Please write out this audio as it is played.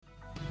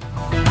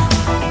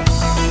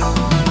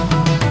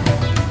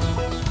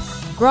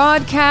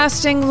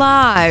Broadcasting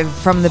live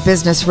from the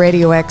Business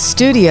Radio X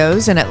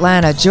studios in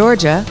Atlanta,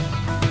 Georgia,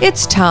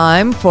 it's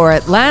time for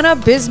Atlanta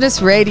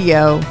Business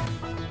Radio.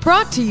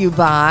 Brought to you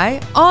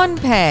by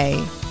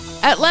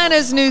OnPay,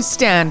 Atlanta's new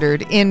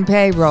standard in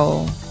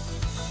payroll.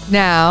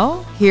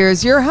 Now,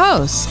 here's your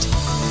host.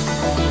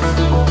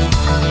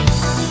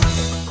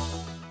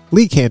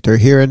 Lee Cantor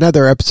here,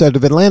 another episode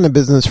of Atlanta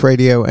Business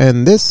Radio,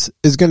 and this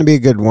is going to be a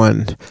good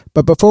one.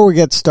 But before we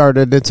get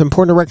started, it's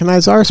important to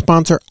recognize our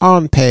sponsor,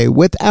 OnPay.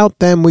 Without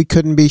them, we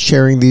couldn't be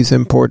sharing these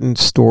important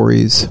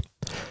stories.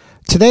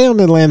 Today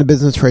on Atlanta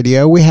Business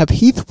Radio, we have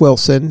Heath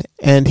Wilson,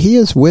 and he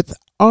is with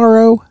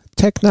Arrow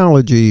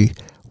Technology.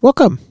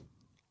 Welcome.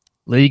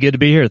 Lee, good to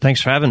be here.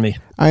 Thanks for having me.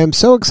 I am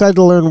so excited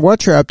to learn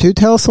what you're up to.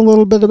 Tell us a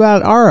little bit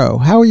about Arrow.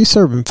 How are you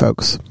serving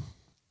folks?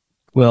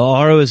 Well,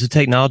 Arrow is a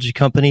technology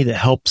company that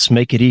helps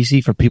make it easy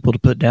for people to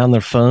put down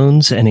their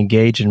phones and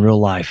engage in real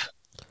life.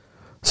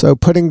 So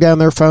putting down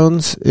their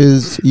phones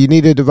is, you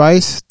need a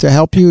device to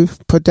help you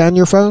put down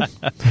your phone?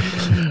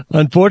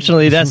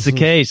 Unfortunately, that's the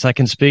case. I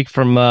can speak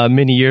from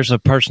many years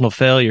of personal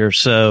failure.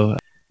 So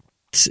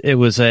it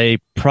was a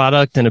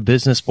product and a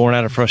business born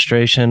out of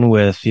frustration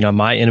with,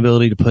 my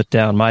inability to put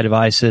down my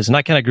devices. And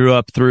I kind of grew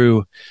up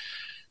through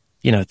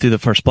the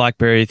first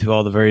BlackBerry, through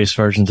all the various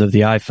versions of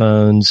the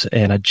iPhones.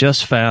 And I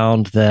just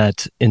found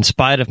that in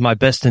spite of my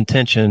best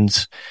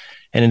intentions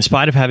and in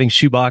spite of having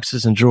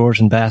shoeboxes and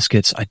drawers and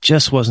baskets, I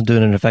just wasn't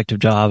doing an effective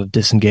job of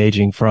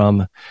disengaging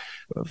from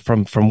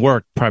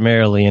work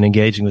primarily and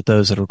engaging with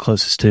those that were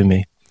closest to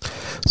me.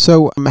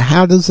 So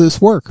how does this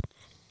work?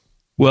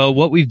 Well,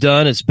 what we've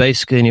done is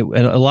basically,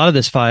 and a lot of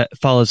this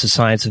follows the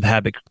science of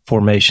habit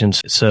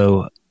formations.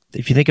 So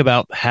if you think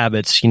about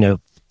habits,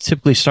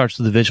 typically starts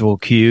with a visual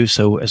cue.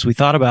 So as we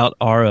thought about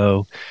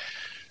RO,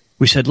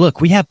 we said,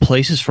 look, we have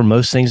places for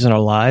most things in our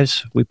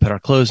lives. We put our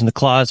clothes in the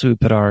closet, we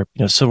put our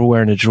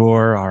silverware in a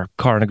drawer, our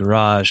car in a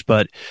garage,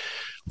 but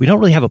we don't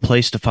really have a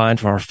place to find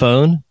for our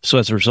phone. So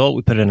as a result,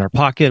 we put it in our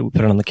pocket, we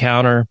put it on the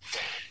counter.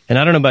 And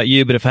I don't know about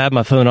you, but if I have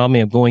my phone on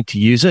me, I'm going to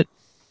use it.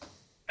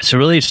 So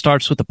really it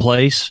starts with the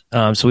place.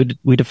 So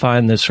we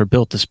defined this or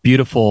built this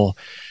beautiful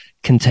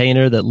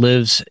container that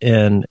lives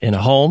in a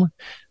home,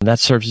 and that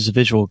serves as a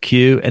visual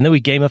cue. And then we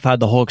gamified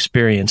the whole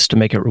experience to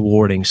make it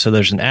rewarding. So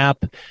there's an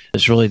app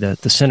that's really the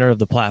center of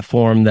the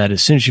platform that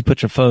as soon as you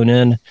put your phone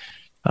in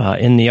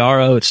the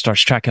RO, it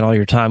starts tracking all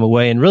your time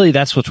away. And really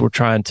that's what we're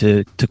trying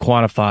to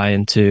quantify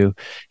and to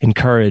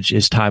encourage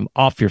is time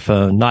off your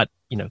phone, not,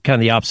 kind of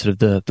the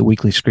opposite of the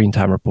weekly screen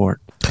time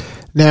report.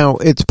 Now,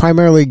 it's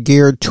primarily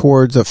geared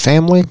towards a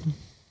family?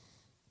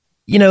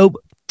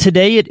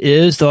 Today it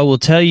is, though I will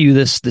tell you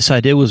this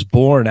idea was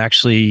born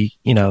actually,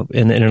 in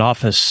an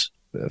office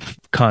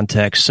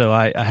context. So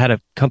I had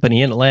a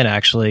company in Atlanta,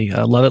 actually,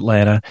 I love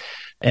Atlanta,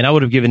 and I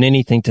would have given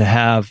anything to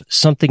have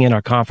something in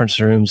our conference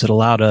rooms that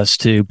allowed us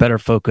to better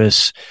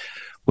focus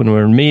when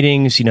we're in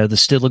meetings. The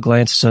still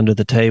glances under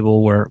the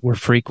table were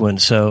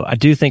frequent. So I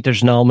do think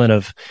there's an element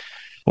of,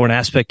 or an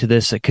aspect to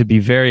this that could be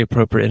very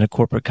appropriate in a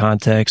corporate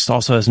context,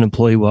 also as an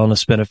employee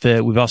wellness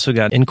benefit. We've also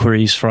got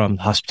inquiries from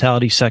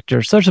hospitality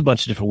sector. So there's a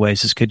bunch of different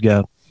ways this could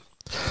go.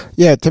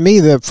 Yeah, to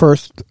me, the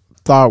first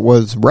thought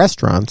was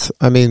restaurants.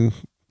 I mean,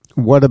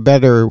 what a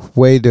better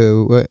way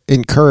to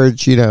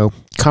encourage,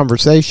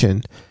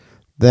 conversation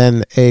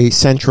than a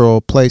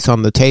central place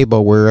on the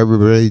table where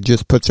everybody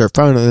just puts their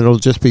phone and it'll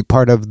just be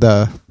part of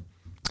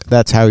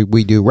that's how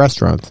we do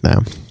restaurants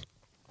now.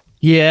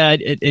 Yeah,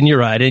 and you're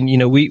right. And,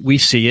 we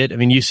see it. I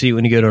mean, you see it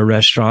when you go to a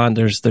restaurant.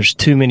 There's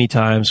too many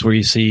times where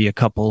you see a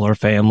couple or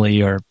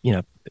family or,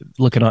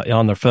 looking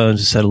on their phones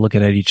instead of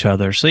looking at each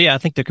other. So, yeah, I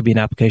think there could be an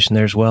application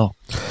there as well.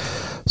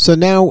 So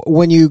now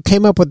when you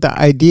came up with the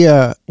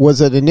idea,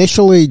 was it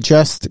initially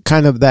just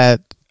kind of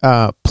that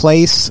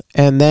place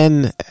and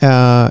then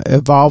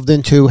evolved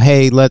into,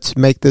 hey, let's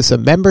make this a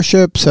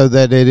membership so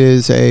that it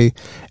is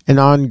an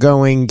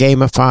ongoing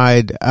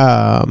gamified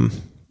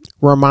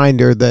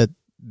reminder that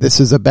this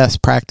is a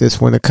best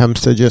practice when it comes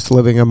to just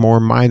living a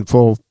more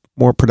mindful,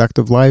 more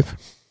productive life?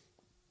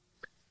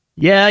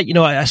 Yeah,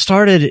 I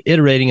started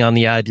iterating on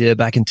the idea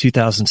back in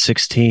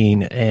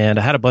 2016, and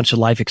I had a bunch of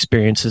life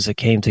experiences that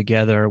came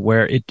together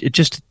where it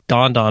just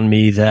dawned on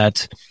me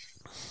that,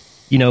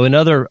 in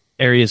other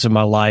areas of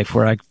my life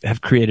where I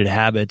have created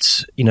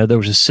habits, there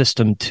was a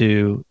system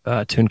to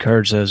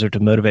encourage those or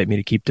to motivate me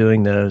to keep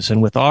doing those.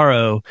 And with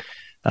RO,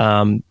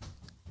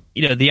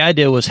 the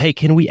idea was, hey,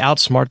 can we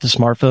outsmart the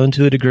smartphone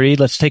to a degree?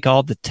 Let's take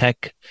all the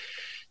tech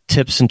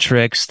tips and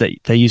tricks that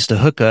they use to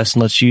hook us,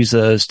 and let's use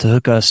those to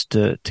hook us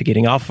to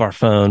getting off of our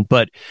phone.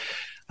 But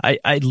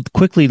I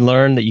quickly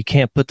learned that you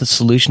can't put the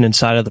solution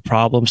inside of the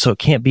problem, so it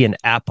can't be an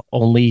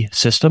app-only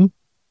system.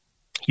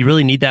 You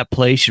really need that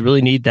place. You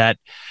really need that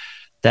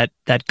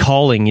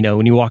calling,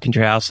 when you walk into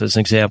your house, as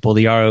an example,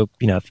 the RO,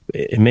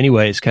 in many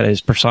ways kind of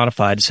is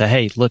personified to say,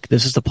 hey, look,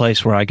 this is the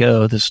place where I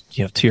go, this,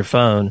 to your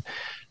phone.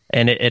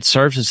 And it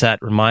serves as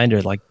that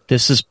reminder, like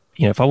this is,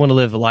 if I want to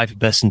live a life of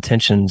best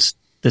intentions,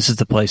 this is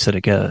the place that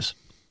it goes.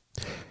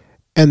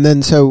 And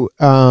then, so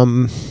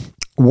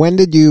when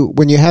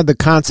you had the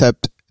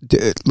concept,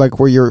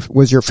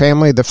 was your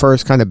family the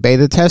first kind of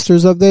beta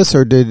testers of this,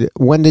 or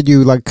when did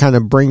you like kind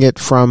of bring it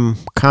from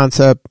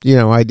concept,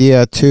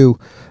 idea to,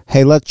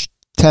 hey, let's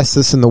test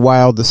this in the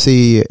wild to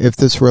see if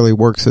this really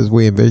works as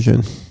we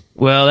envision?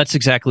 Well, that's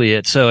exactly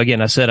it. So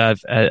again, I said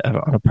I've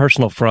on a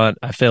personal front,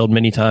 I failed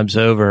many times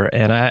over,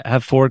 and I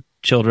have 4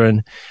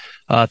 children.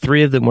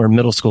 3 of them were in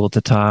middle school at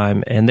the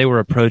time, and they were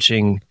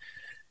approaching,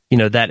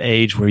 that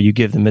age where you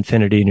give them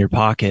infinity in your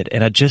pocket.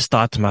 And I just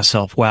thought to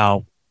myself,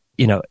 wow,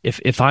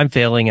 if I'm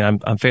failing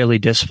and I'm fairly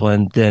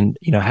disciplined, then,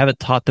 I haven't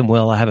taught them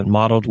well. I haven't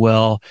modeled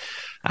well.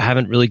 I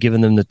haven't really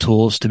given them the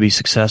tools to be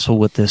successful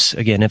with this,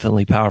 again,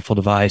 infinitely powerful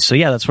device. So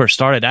yeah, that's where it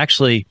started.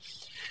 Actually,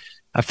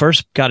 I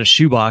first got a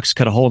shoebox,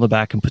 cut a hole in the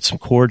back and put some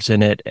cords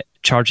in it,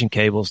 charging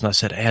cables. And I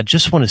said, hey, I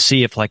just want to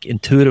see if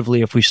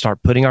intuitively, if we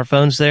start putting our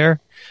phones there,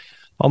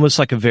 almost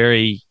like a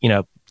very,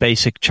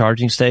 basic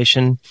charging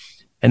station.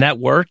 And that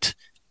worked.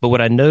 But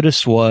what I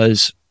noticed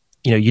was,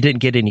 you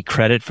didn't get any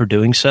credit for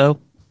doing so.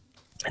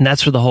 And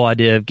that's where the whole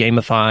idea of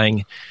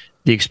gamifying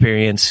the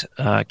experience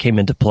came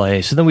into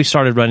play. So then we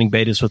started running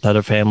betas with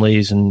other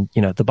families, and,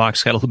 the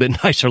box got a little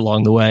bit nicer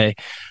along the way.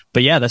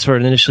 But yeah, that's where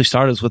it initially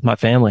started, was with my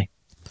family.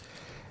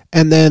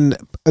 And then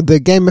the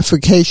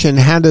gamification,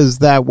 how does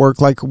that work?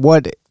 Like,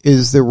 what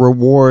is the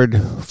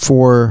reward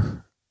for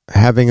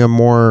having a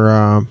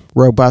more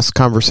robust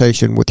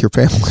conversation with your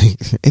family?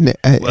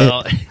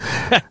 Well,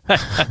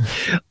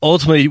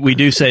 ultimately, we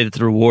do say that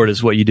the reward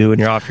is what you do when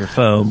you're off your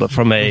phone. But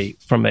from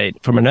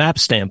an app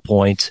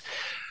standpoint,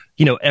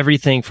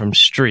 everything from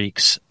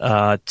streaks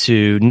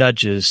to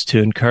nudges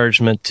to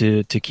encouragement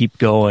to keep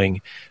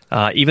going.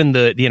 Even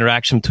the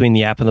interaction between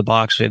the app and the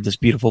box, we have this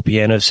beautiful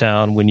piano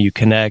sound when you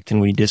connect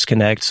and when you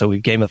disconnect. So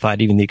we've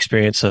gamified even the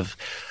experience of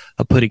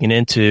putting it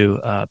into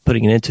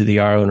the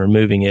RO and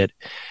removing it,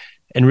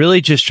 and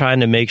really just trying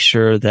to make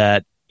sure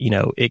that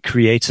it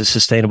creates a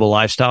sustainable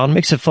lifestyle and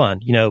makes it fun.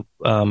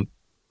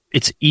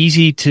 It's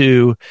easy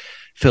to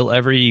fill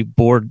every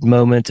bored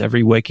moment,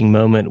 every waking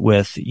moment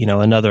with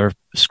another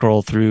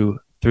scroll through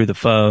the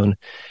phone.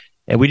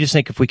 And we just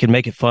think if we can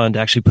make it fun to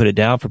actually put it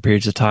down for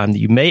periods of time, that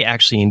you may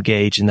actually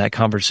engage in that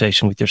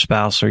conversation with your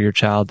spouse or your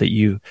child that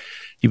you've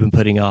been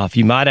putting off.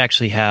 You might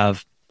actually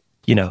have,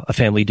 a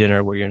family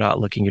dinner where you're not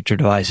looking at your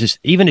devices.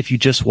 Even if you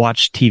just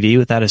watch TV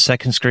without a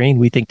second screen,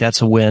 we think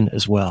that's a win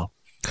as well.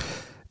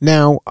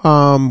 Now,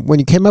 when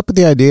you came up with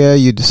the idea,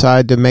 you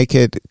decided to make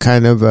it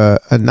kind of a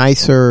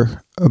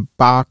nicer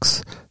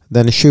box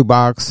than a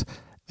shoebox,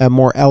 a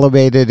more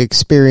elevated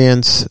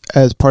experience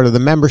as part of the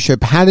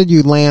membership. How did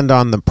you land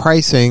on the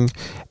pricing,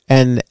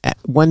 and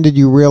when did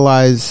you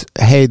realize,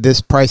 hey, this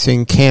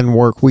pricing can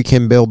work, we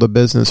can build a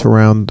business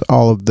around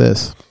all of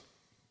this?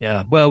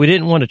 Yeah, well, we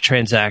didn't want a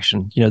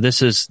transaction.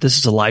 This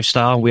is a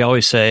lifestyle. We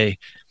always say,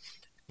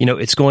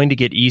 it's going to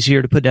get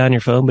easier to put down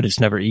your phone, but it's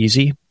never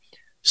easy.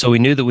 So we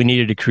knew that we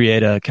needed to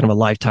create a kind of a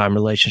lifetime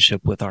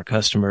relationship with our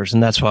customers,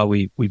 and that's why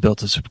we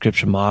built a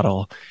subscription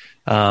model.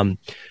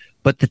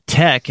 But the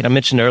tech, and I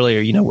mentioned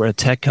earlier, we're a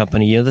tech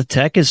company. The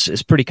tech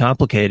is pretty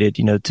complicated.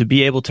 To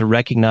be able to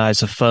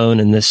recognize a phone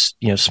in this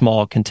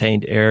small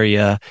contained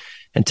area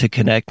and to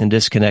connect and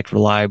disconnect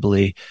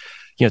reliably,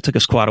 it took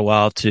us quite a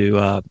while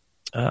to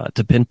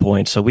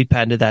pinpoint. So we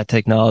patented that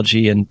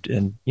technology, and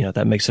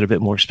that makes it a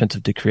bit more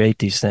expensive to create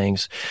these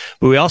things.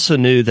 But we also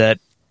knew that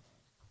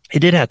it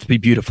did have to be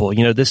beautiful.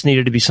 This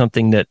needed to be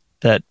something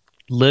that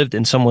lived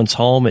in someone's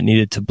home. It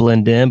needed to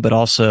blend in, but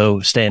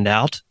also stand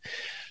out.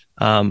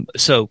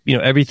 So,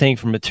 everything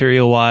from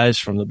material wise,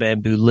 from the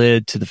bamboo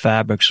lid to the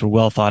fabrics were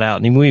well thought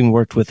out. And we even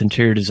worked with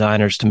interior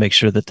designers to make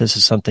sure that this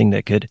is something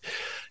that could,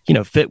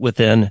 fit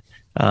within,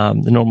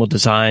 the normal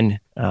design,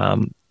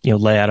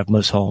 layout of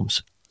most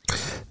homes.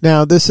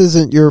 Now, this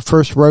isn't your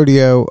first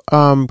rodeo.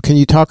 Can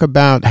you talk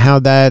about how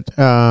that,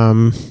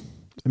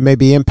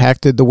 maybe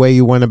impacted the way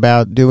you went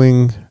about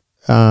doing,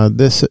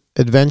 this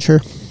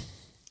adventure?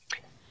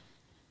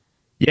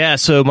 Yeah,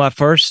 so my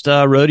first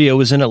rodeo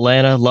was in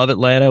Atlanta. Love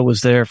Atlanta.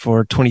 Was there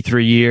for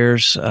 23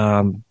 years.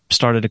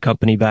 Started a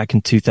company back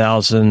in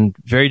 2000.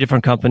 Very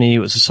different company. It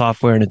was a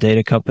software and a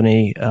data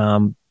company.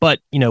 But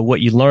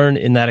what you learn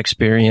in that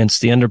experience,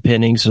 the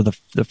underpinnings or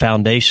the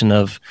foundation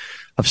of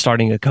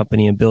starting a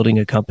company and building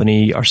a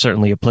company are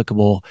certainly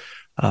applicable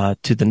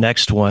to the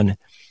next one.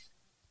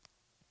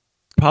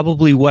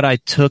 Probably what I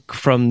took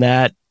from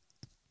that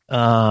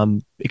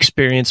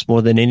experience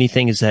more than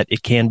anything is that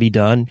it can be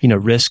done.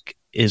 Risk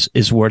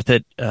is worth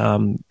it,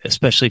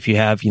 especially if you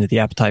have, the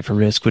appetite for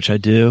risk, which I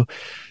do.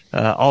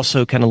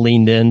 Also kind of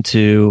leaned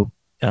into,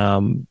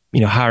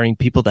 hiring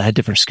people that had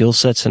different skill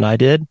sets than I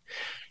did.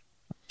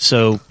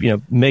 So,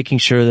 making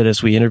sure that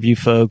as we interview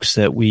folks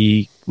that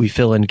we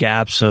fill in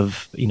gaps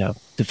of,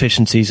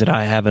 deficiencies that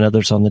I have and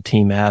others on the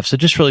team have. So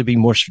just really be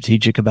more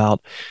strategic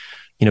about,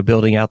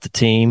 building out the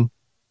team.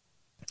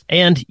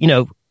 And,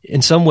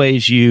 in some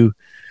ways you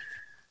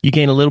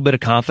gain a little bit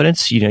of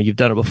confidence. You've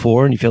done it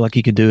before and you feel like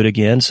you can do it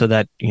again. So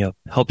that,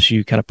 helps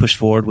you kind of push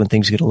forward when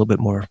things get a little bit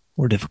more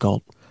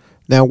difficult.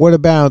 Now, what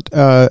about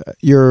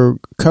your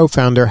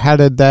co-founder? How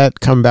did that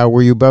come about?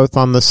 Were you both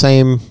on the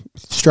same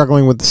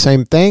struggling with the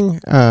same thing?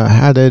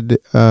 How did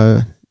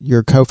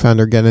your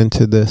co-founder get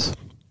into this?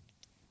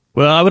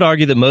 Well, I would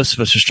argue that most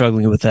of us are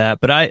struggling with that,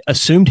 but I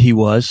assumed he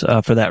was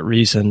for that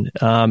reason.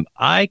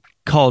 I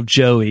called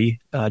Joey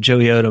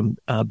Odom,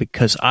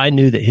 because I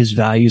knew that his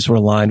values were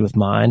aligned with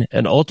mine.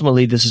 And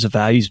ultimately, this is a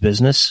values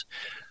business.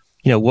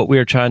 What we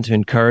are trying to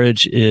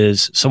encourage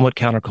is somewhat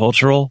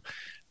countercultural.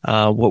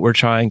 What we're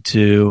trying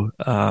to,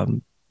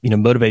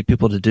 motivate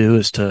people to do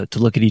is to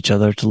look at each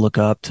other, to look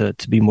up, to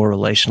be more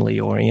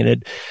relationally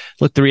oriented.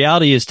 Look, the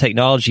reality is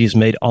technology has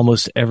made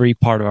almost every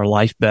part of our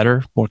life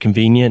better, more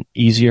convenient,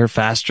 easier,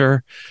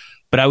 faster.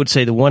 But I would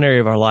say the one area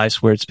of our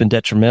lives where it's been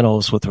detrimental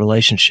is with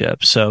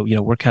relationships. So,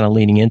 we're kind of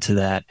leaning into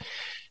that.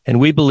 And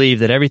we believe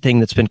that everything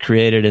that's been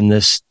created in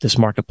this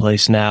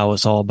marketplace now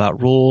is all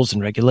about rules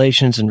and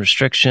regulations and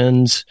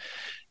restrictions.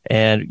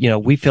 And,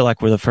 we feel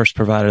like we're the first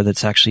provider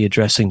that's actually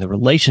addressing the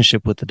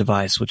relationship with the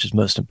device, which is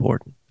most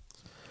important.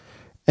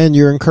 And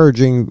you're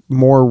encouraging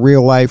more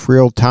real life,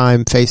 real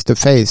time, face to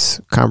face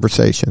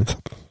conversations.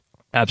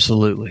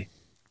 Absolutely.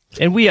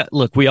 And we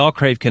all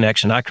crave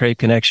connection. I crave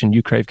connection.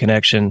 You crave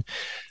connection.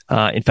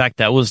 In fact,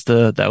 that was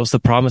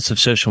the promise of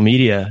social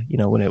media,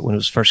 when it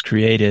was first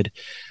created.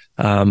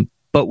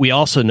 But we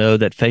also know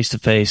that face to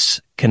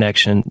face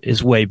connection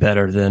is way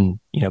better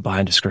than,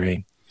 behind a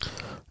screen.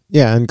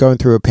 Yeah. And going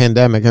through a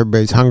pandemic,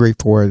 everybody's hungry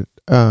for it.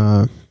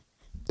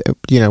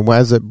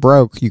 As it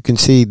broke, you can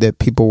see that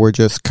people were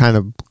just kind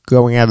of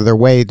going out of their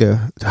way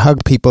to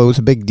hug people. It was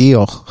a big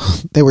deal.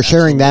 They were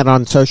sharing that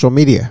on social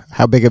media,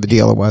 how big of a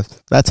deal it was.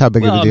 That's how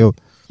big of a deal.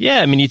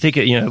 Yeah. I mean, you think,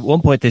 at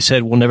one point they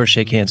said, we'll never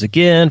shake hands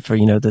again for,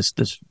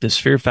 this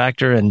fear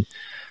factor. And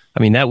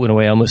I mean, that went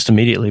away almost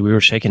immediately. We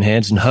were shaking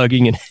hands and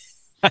hugging, and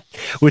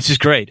which is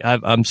great.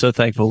 I'm so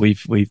thankful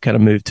we've kind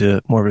of moved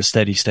to more of a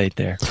steady state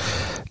there.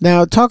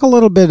 Now, talk a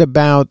little bit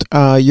about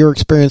your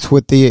experience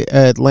with the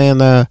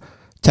Atlanta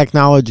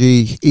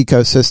technology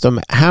ecosystem.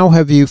 How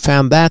have you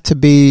found that to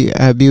be?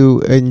 Have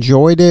you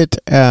enjoyed it?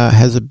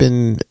 Has it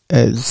been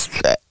as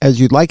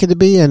you'd like it to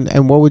be?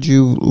 And what would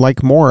you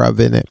like more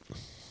of in it?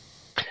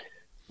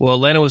 Well,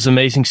 Atlanta was an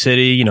amazing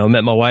city. I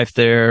met my wife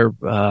there.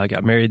 I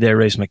got married there,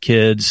 raised my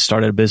kids,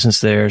 started a business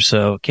there.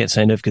 So can't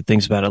say enough good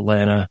things about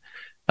Atlanta.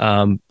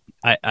 I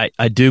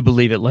do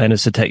believe Atlanta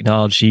is the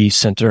technology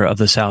center of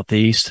the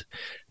Southeast.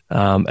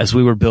 As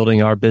we were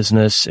building our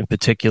business in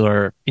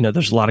particular,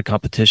 there's a lot of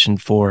competition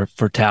for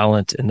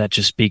talent, and that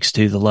just speaks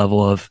to the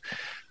level of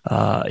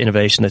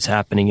innovation that's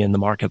happening in the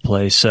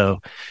marketplace.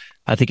 So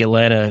I think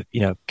Atlanta,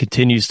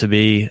 continues to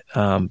be,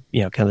 kind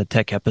of the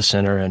tech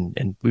epicenter,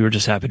 and we were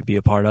just happy to be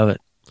a part of it.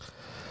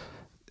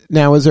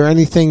 Now, is there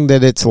anything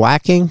that it's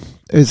lacking?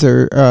 Is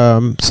there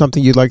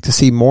something you'd like to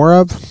see more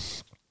of?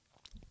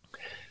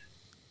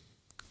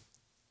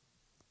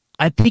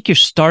 I think you're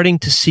starting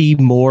to see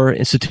more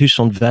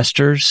institutional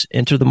investors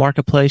enter the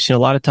marketplace. A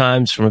lot of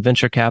times from a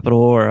venture capital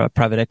or a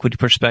private equity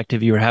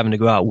perspective, you were having to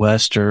go out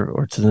west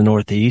or to the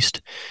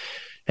Northeast.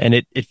 And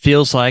it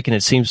feels like, and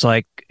it seems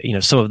like,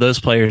 some of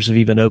those players have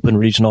even opened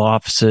regional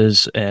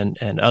offices, and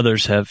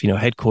others have,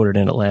 headquartered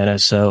in Atlanta.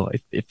 So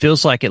it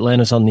feels like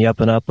Atlanta's on the up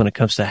and up when it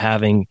comes to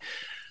having,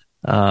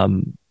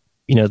 the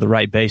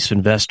right base of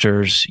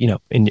investors,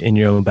 in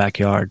your own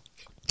backyard.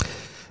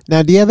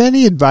 Now, do you have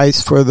any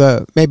advice for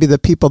maybe the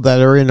people that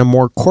are in a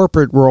more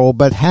corporate role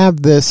but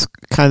have this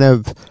kind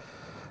of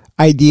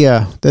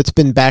idea that's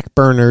been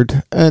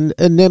backburnered, and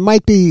it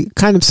might be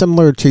kind of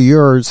similar to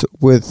yours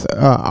with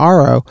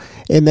Aro,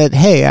 in that,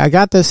 hey, I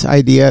got this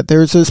idea,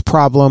 there's this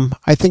problem,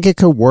 I think it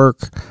could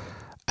work.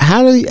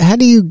 How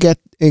do you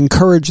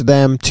encourage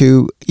them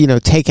to,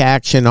 take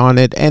action on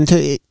it, and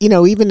to,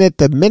 even at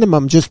the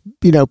minimum, just,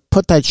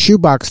 put that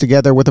shoebox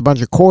together with a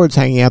bunch of cords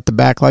hanging out the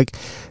back, like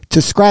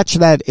to scratch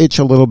that itch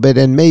a little bit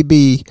and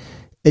maybe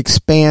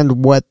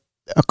expand what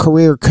a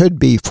career could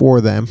be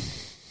for them?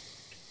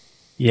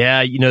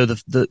 Yeah,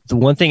 the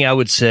one thing I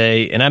would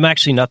say, and I'm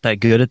actually not that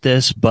good at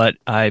this, but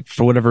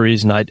for whatever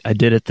reason, I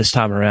did it this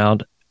time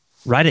around.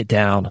 Write it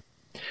down.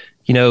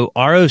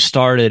 Aro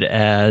started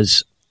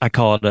as, I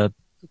call it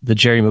the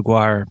Jerry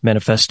Maguire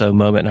manifesto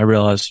moment. And I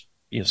realized,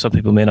 some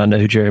people may not know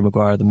who Jerry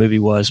Maguire, the movie,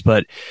 was,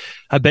 but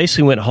I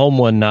basically went home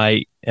one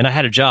night, and I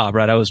had a job,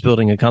 right? I was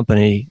building a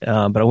company,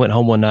 but I went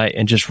home one night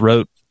and just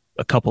wrote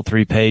a couple,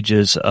 3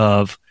 pages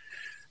of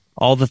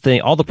all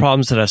the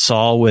problems that I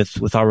saw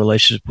with our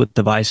relationship with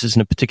devices,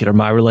 and in particular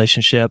my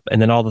relationship,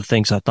 and then all the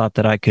things I thought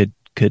that I could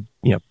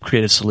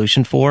create a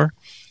solution for.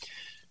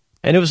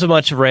 And it was a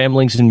bunch of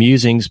ramblings and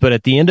musings, but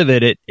at the end of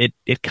it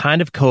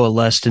kind of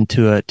coalesced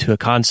into a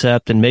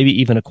concept and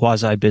maybe even a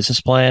quasi business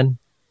plan.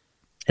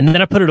 And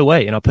then I put it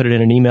away, and I put it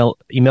in an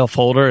email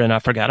folder, and I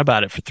forgot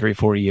about it for 3 or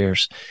 4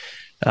 years.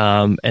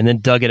 And then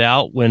dug it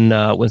out when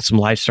some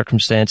life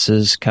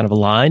circumstances kind of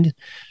aligned.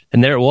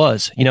 And there it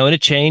was, and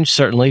it changed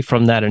certainly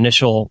from that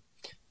initial,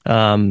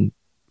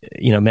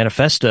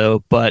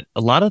 manifesto, but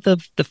a lot of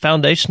the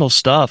foundational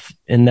stuff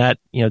in that,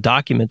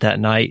 document that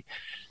night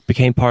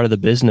became part of the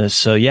business.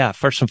 So yeah,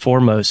 first and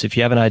foremost, if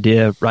you have an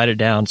idea, write it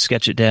down,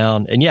 sketch it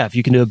down. And yeah, if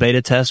you can do a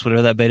beta test,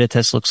 whatever that beta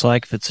test looks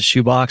like, if it's a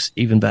shoebox,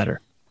 even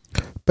better.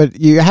 But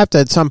you have to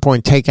at some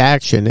point take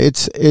action.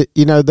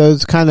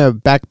 Those kind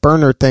of back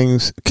burner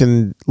things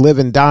can live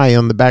and die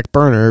on the back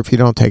burner if you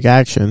don't take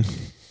action.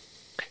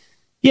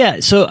 Yeah,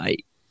 so I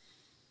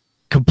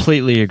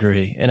completely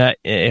agree. And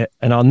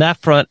on that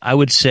front, I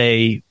would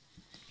say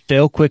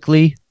fail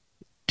quickly,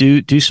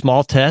 do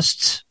small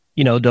tests.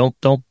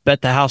 Don't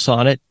bet the house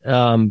on it.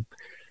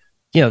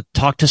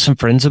 Talk to some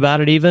friends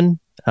about it even.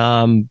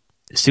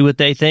 See what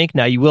they think.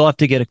 Now, you will have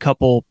to get a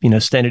couple,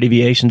 standard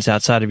deviations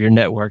outside of your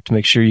network to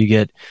make sure you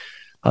get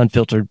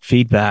unfiltered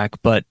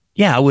feedback. But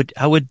yeah, I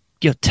would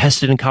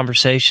test it in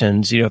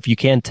conversations. If you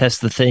can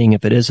test the thing,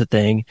 if it is a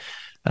thing,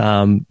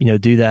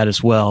 do that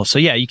as well. So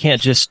yeah, you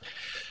can't just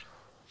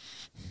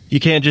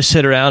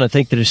sit around and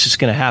think that it's just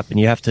going to happen.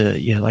 You have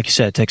to, like you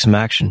said, take some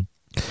action.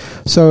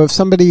 So if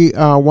somebody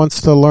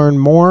wants to learn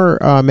more,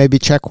 maybe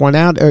check one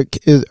out,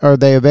 are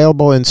they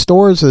available in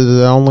stores? Is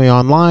it only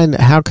online?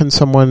 How can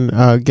someone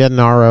get an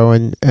RO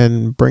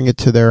and bring it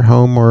to their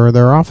home or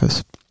their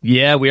office?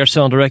 Yeah, we are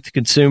selling direct to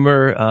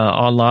consumer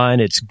online.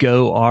 It's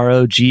GoAro.com.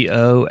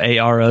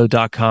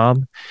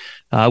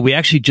 We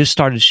actually just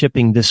started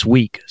shipping this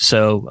week.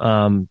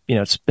 So,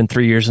 it's been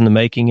 3 years in the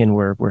making, and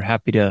we're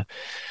happy to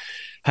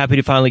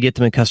finally get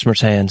them in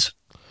customers' hands.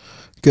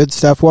 Good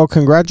stuff. Well,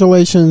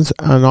 congratulations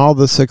on all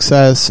the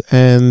success,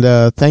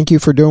 and thank you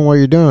for doing what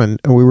you're doing.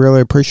 And we really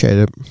appreciate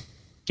it.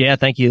 Yeah,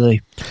 thank you,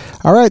 Lee.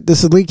 All right,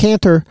 this is Lee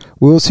Cantor.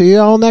 We'll see you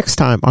all next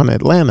time on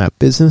Atlanta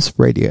Business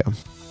Radio.